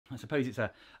I suppose it's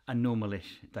a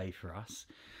normalish day for us.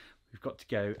 We've got to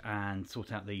go and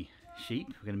sort out the sheep.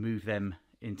 We're going to move them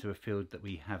into a field that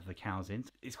we have the cows in.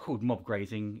 It's called mob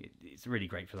grazing. It's really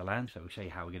great for the land, so we'll show you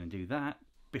how we're going to do that.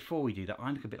 Before we do that,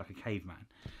 I look a bit like a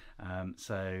caveman.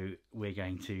 So we're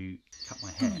going to cut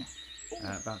my hair.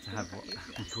 About to have what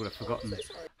we call a Forgotten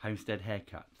Homestead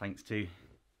haircut, thanks to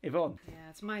Yvonne. Yeah,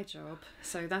 it's my job.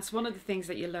 So that's one of the things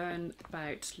that you learn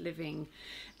about living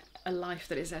a life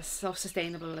that is as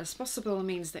self-sustainable as possible,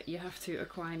 means that you have to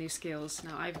acquire new skills.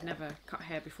 Now, I've never cut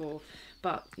hair before,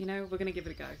 but you know, we're going to give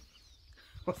it a go.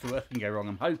 What's the worst can go wrong?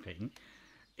 I'm hoping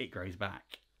it grows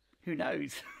back. Who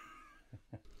knows?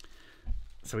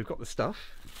 So we've got the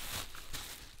stuff.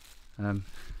 Now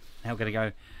we're going to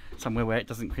go somewhere where it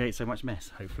doesn't create so much mess,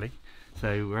 hopefully.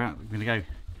 So we're going to go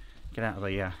get out of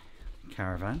the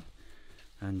caravan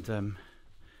and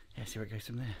yeah, see where it goes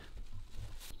from there.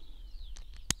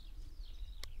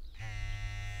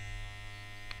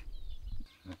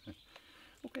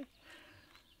 Okay.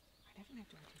 I never know,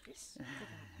 do I do this?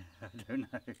 I don't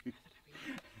know. Give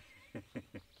it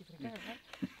a go, right?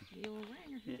 You're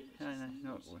wearing Yeah, I know,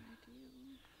 not That'll do.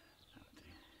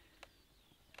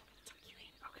 Tuck you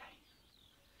in. Okay.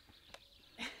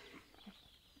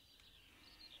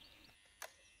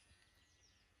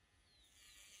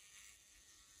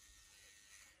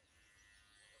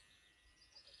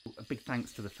 A big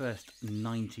thanks to the first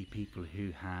 90 people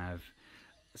who have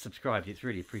subscribed. It's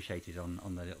really appreciated on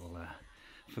the little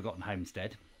Forgotten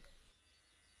Homestead.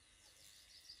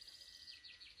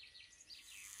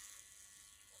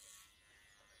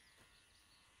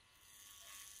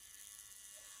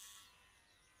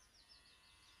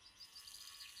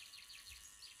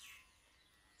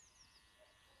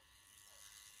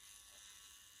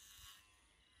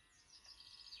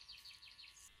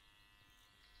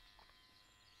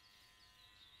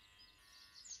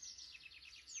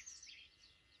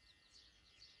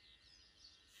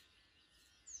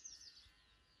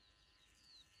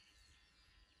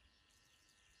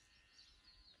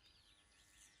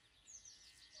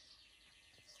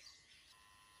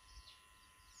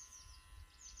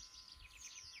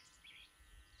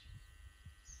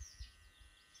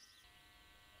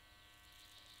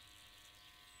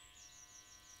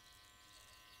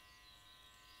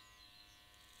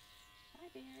 Bye,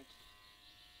 Beard.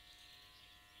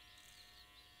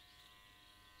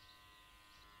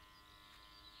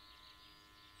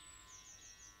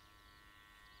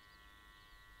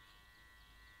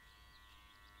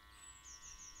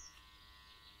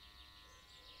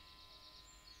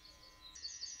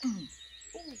 Oh,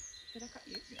 did I cut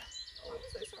you? Yeah. Oh, I'm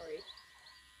so sorry.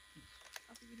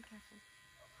 I'll be really careful.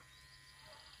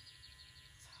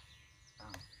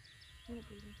 Ow. You're not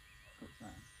bleeding. What's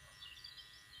that?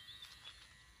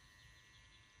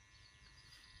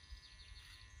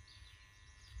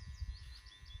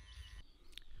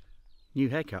 New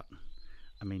haircut.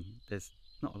 I mean, there's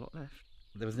not a lot left.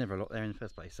 There was never a lot there in the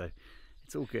first place, so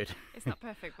it's all good. It's not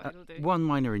perfect, but it'll do. One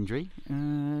minor injury, a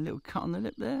little cut on the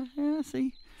lip there. Yeah,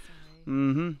 see.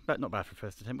 Sorry. But not bad for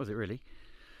first attempt, was it really?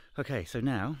 Okay, so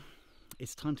now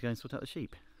it's time to go and sort out the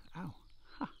sheep. Ow.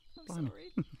 Ha, I'm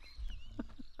sorry.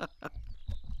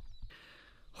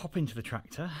 Hop into the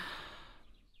tractor,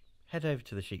 head over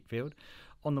to the sheep field.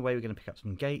 On the way, we're going to pick up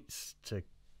some gates to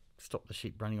stop the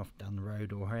sheep running off down the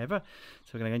road or wherever.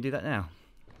 So we're going to go and do that now.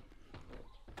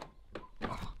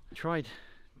 Tried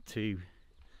to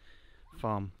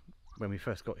farm when we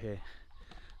first got here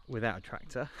without a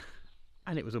tractor,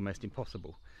 and it was almost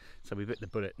impossible. So we bit the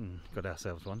bullet and got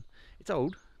ourselves one. It's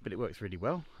old, but it works really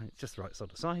well. It's just the right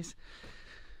sort of size.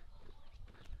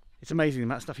 It's amazing the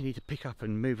amount of stuff you need to pick up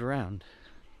and move around.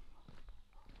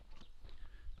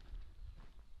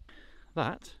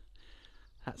 That's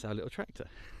our little tractor.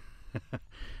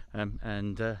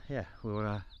 Yeah,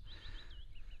 we'll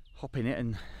hop in it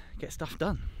and get stuff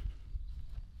done.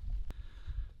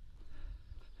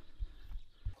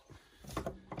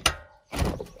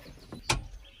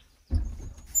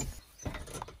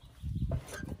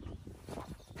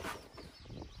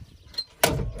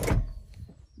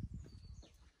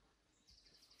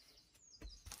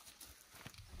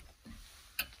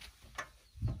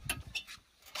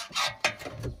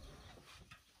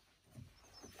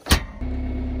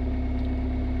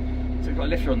 We've got a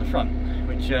lifter on the front,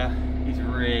 which is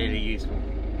really useful.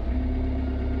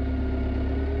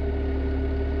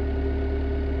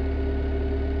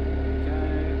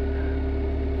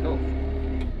 Cool.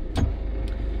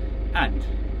 And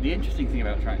the interesting thing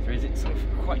about a tractor is it's sort of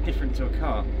quite different to a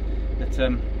car. That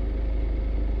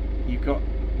you've got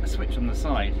a switch on the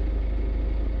side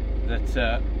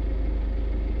that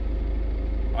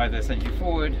either sends you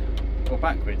forward or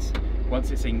backwards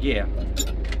once it's in gear,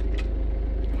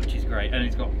 which is great. And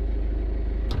it's got,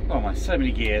 oh my, so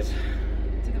many gears.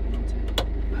 Do that one more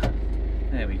time.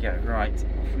 There we go. Right,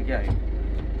 off we go.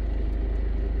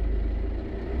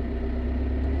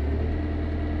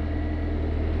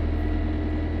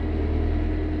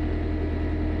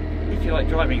 If you like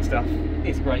driving stuff,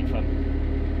 it's great fun.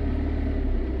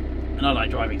 And I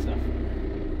like driving stuff.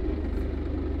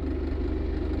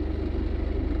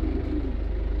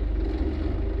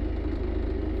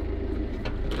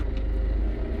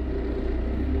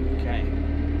 Okay.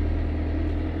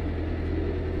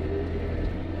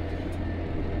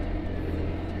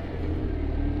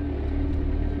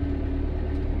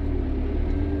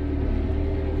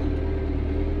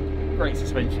 Great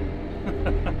suspension.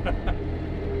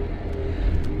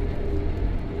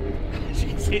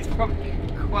 It's probably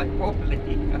quite wobbly.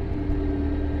 Right,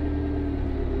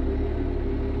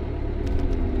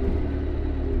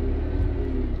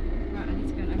 I need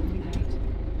to go and open the gate.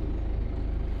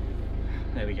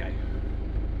 There we go.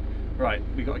 Right,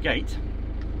 we've got a gate.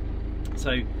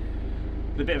 So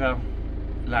the bit of our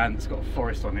land that's got a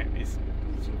forest on it is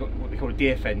sort of got what we call a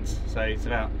deer fence. So it's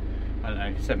about, I don't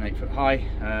know, 7-8 foot high,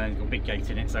 and it's got a big gate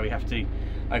in it. So we have to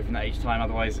open that each time,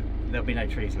 otherwise there'll be no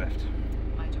trees left.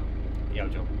 My job. Your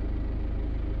job.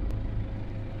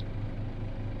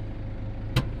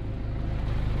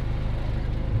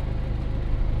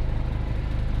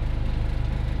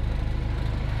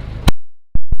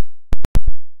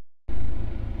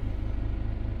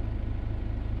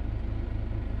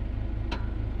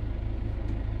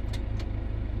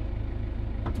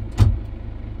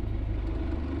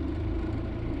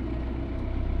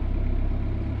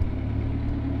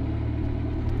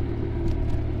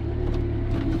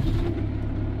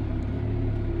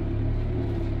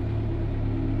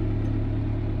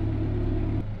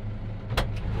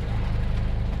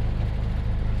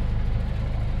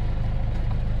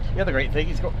 The other great thing,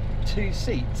 it's got 2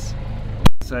 seats,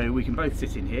 so we can both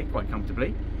sit in here quite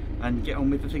comfortably and get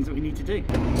on with the things that we need to do.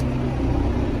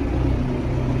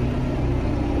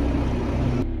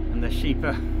 And the sheep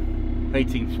are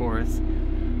waiting for us.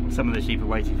 Some of the sheep are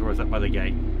waiting for us up by the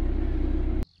gate.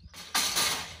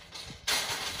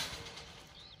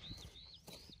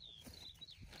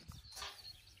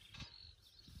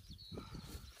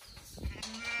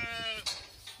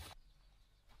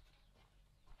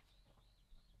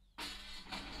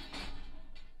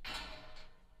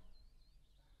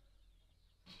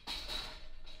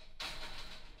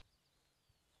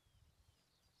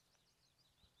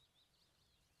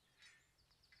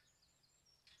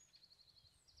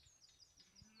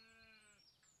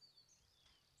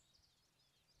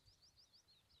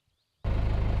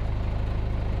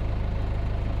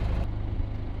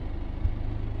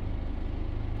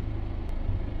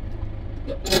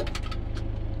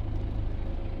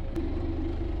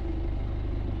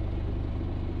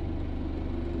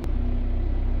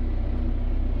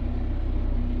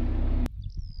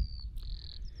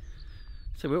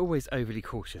 So we're always overly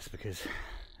cautious because,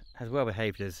 as well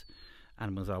behaved as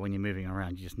animals are, when you're moving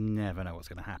around you just never know what's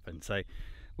going to happen. So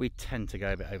we tend to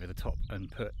go a bit over the top and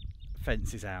put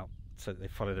fences out so that they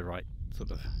follow the right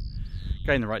sort of,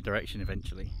 go in the right direction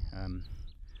eventually.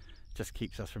 Just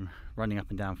keeps us from running up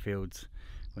and down fields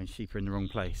when sheep are in the wrong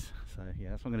place. So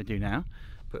yeah, that's what I'm going to do now.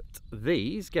 Put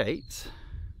these gates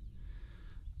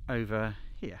over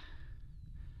here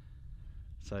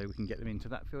so we can get them into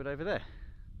that field over there,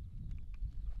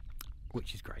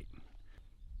 which is great.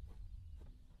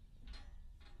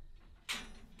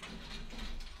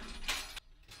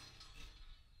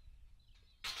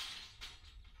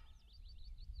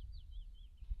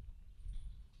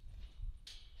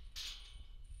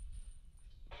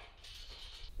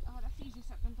 Oh, that's easy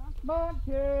said than done.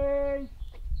 Monkey!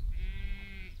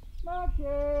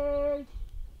 Monkey!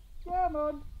 Come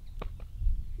on!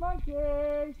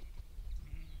 Monkey!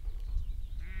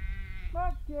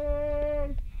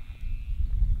 Monkey!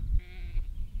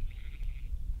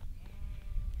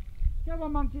 Come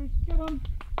on, monkeys, come on!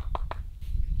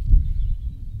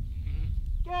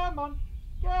 Come on!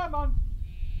 Come on!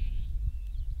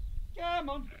 Come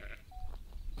on!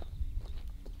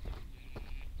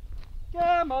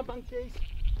 Come on, monkeys!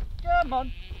 Come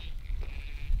on!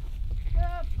 Come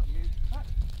on! Hut.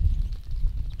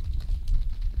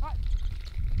 Hut.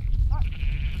 Hut.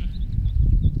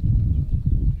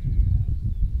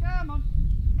 Come on!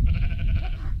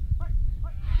 Hut. Hut.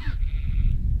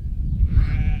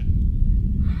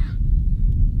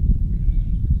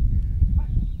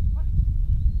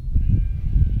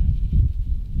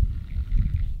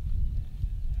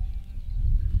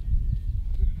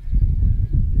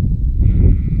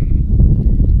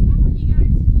 Come on, you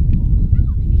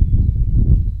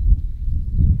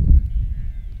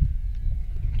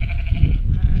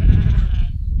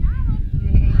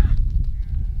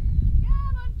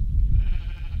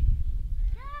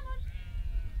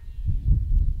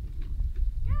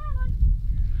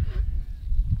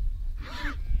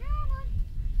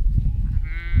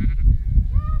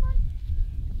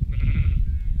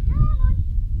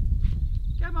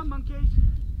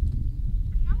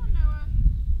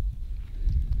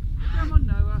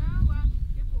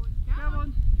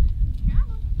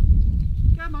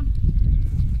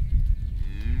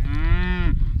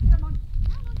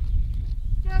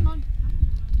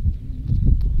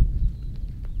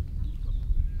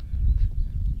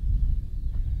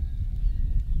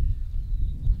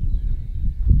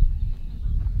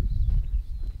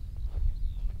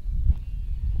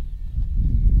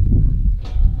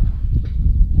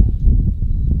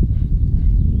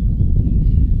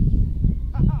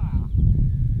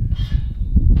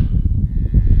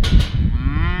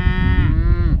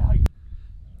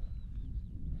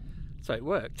So it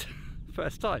worked,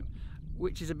 first time,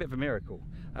 which is a bit of a miracle.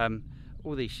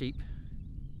 All these sheep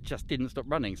just didn't stop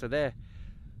running, so they're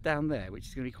down there, which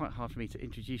is going to be quite hard for me to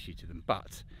introduce you to them,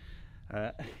 but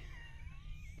that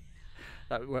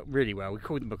worked really well. We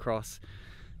called them across,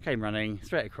 came running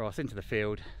straight across into the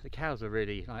field. The cows were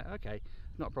really like, okay,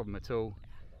 not a problem at all.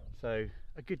 So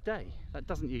a good day. That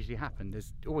doesn't usually happen.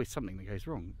 There's always something that goes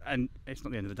wrong, and it's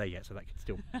not the end of the day yet, so that could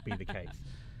still be the case.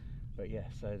 But yeah,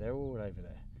 so they're all over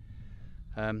there.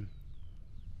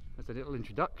 That's a little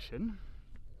introduction.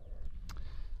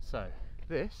 So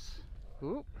this,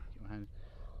 whoop, get my hand,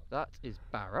 that is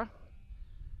Barra.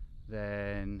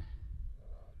 Then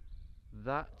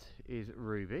that is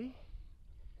Ruby.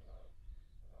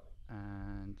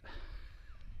 And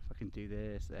if I can do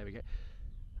this, there we go.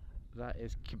 That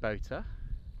is Kubota.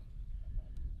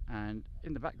 And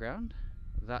in the background,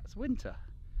 that's Winter.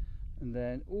 And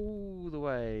then all the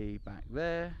way back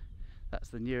there, that's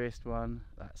the newest one,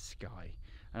 that's Sky.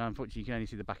 And unfortunately you can only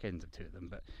see the back ends of two of them,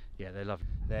 but yeah, they're lovely.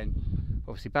 Then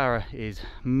obviously Barra is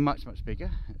much bigger.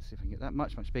 Let's see if I can get that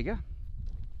much bigger.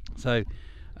 So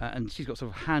and she's got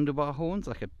sort of handlebar horns,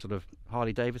 like a sort of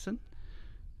Harley Davidson.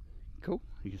 Cool,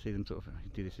 you can see them sort of, I can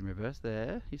do this in reverse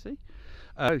there, you see.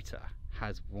 Kubota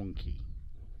has wonky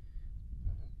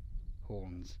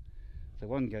horns, so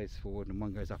one goes forward and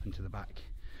one goes up into the back,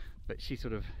 but she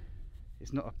sort of,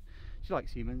 it's not a, she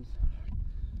likes humans.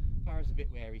 Barra's a bit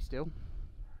wary still.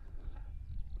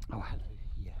 Oh hello,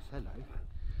 yes hello.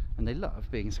 And they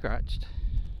love being scratched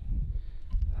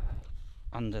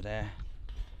under their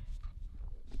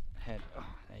head. Oh,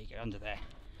 there you go, under there.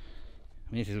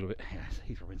 I mean, this is a little bit, yes,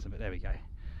 he's rubbing some, but there we go.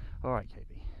 Alright,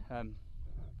 KB.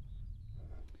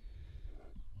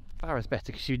 Barra's better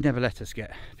because she'd never let us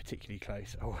get particularly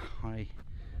close. Oh, hi.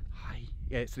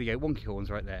 Yeah, so there you go, wonky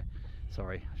horns right there.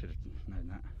 Sorry, I should have known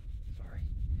that. Sorry,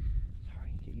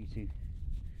 get you two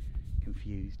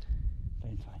confused,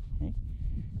 don't I? Eh?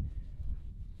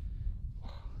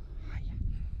 Oh, hi.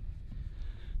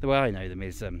 The way I know them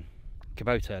is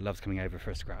Kubota loves coming over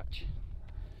for a scratch,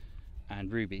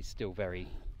 and Ruby's still very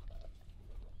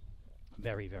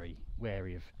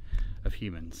wary of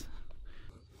humans.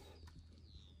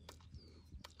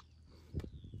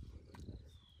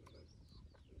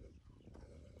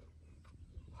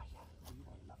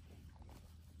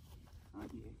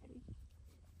 Aren't you?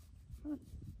 Yeah.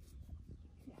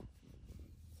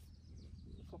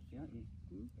 Coffee, aren't you?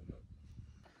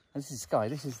 This is Sky.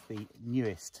 This is the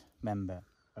newest member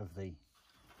of the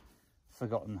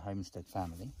Forgotten Homestead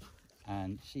family,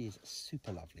 and she is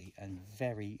super lovely and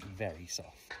very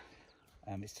soft.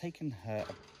 It's taken her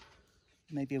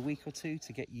maybe a week or two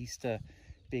to get used to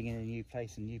being in a new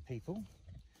place and new people,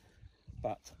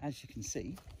 but as you can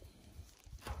see,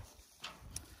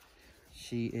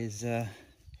 she is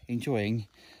enjoying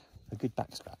a good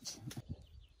back scratch.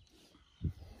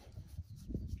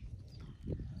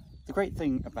 The great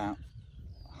thing about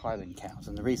Highland cows,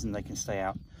 and the reason they can stay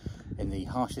out in the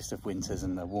harshest of winters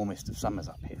and the warmest of summers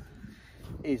up here,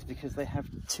 is because they have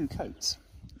two coats.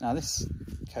 Now this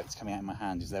coat that's coming out in my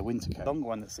hand is their winter coat. The longer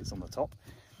one that sits on the top,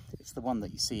 it's the one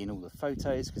that you see in all the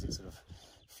photos because it sort of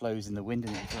flows in the wind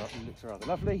and it looks rather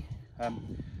lovely.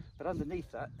 But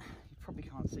underneath that, you probably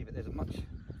can't see, but there's a much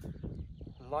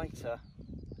lighter,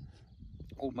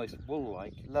 almost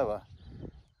wool-like, lower,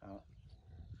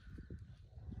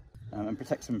 and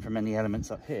protects them from any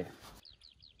elements up here.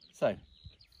 So,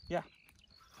 yeah,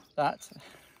 that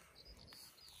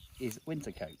is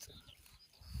winter coat.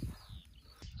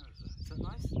 Is that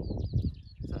nice?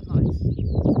 Is that nice?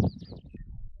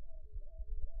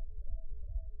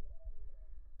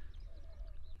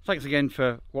 Thanks again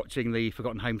for watching the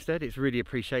Forgotten Homestead. It's really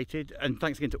appreciated, and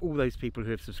thanks again to all those people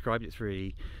who have subscribed. It's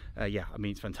really, yeah, I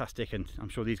mean, it's fantastic, and I'm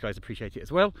sure these guys appreciate it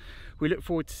as well. We look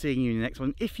forward to seeing you in the next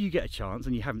one. If you get a chance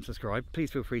and you haven't subscribed,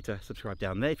 please feel free to subscribe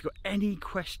down there. If you've got any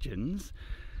questions,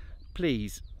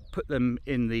 please put them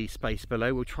in the space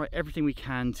below. We'll try everything we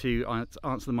can to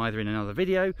answer them either in another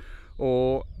video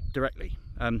or directly.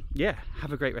 Yeah,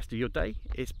 have a great rest of your day.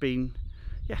 It's been,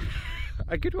 yeah,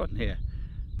 a good one here.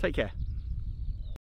 Take care.